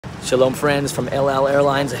Shalom friends, from El Al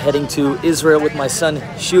Airlines heading to Israel with my son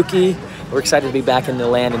Shuki. We're excited to be back in the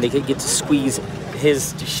land and they get to squeeze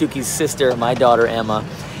Shuki's sister, my daughter Emma,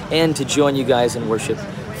 and to join you guys in worship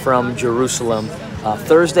from Jerusalem.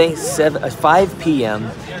 Thursday, 5 p.m.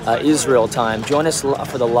 Israel time. Join us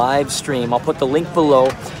for the live stream. I'll put the link below.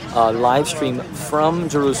 Live stream from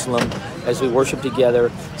Jerusalem as we worship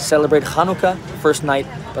together, celebrate Hanukkah, first night,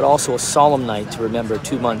 but also a solemn night to remember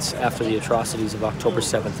 2 months after the atrocities of October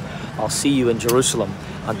 7th. I'll see you in Jerusalem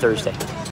on Thursday.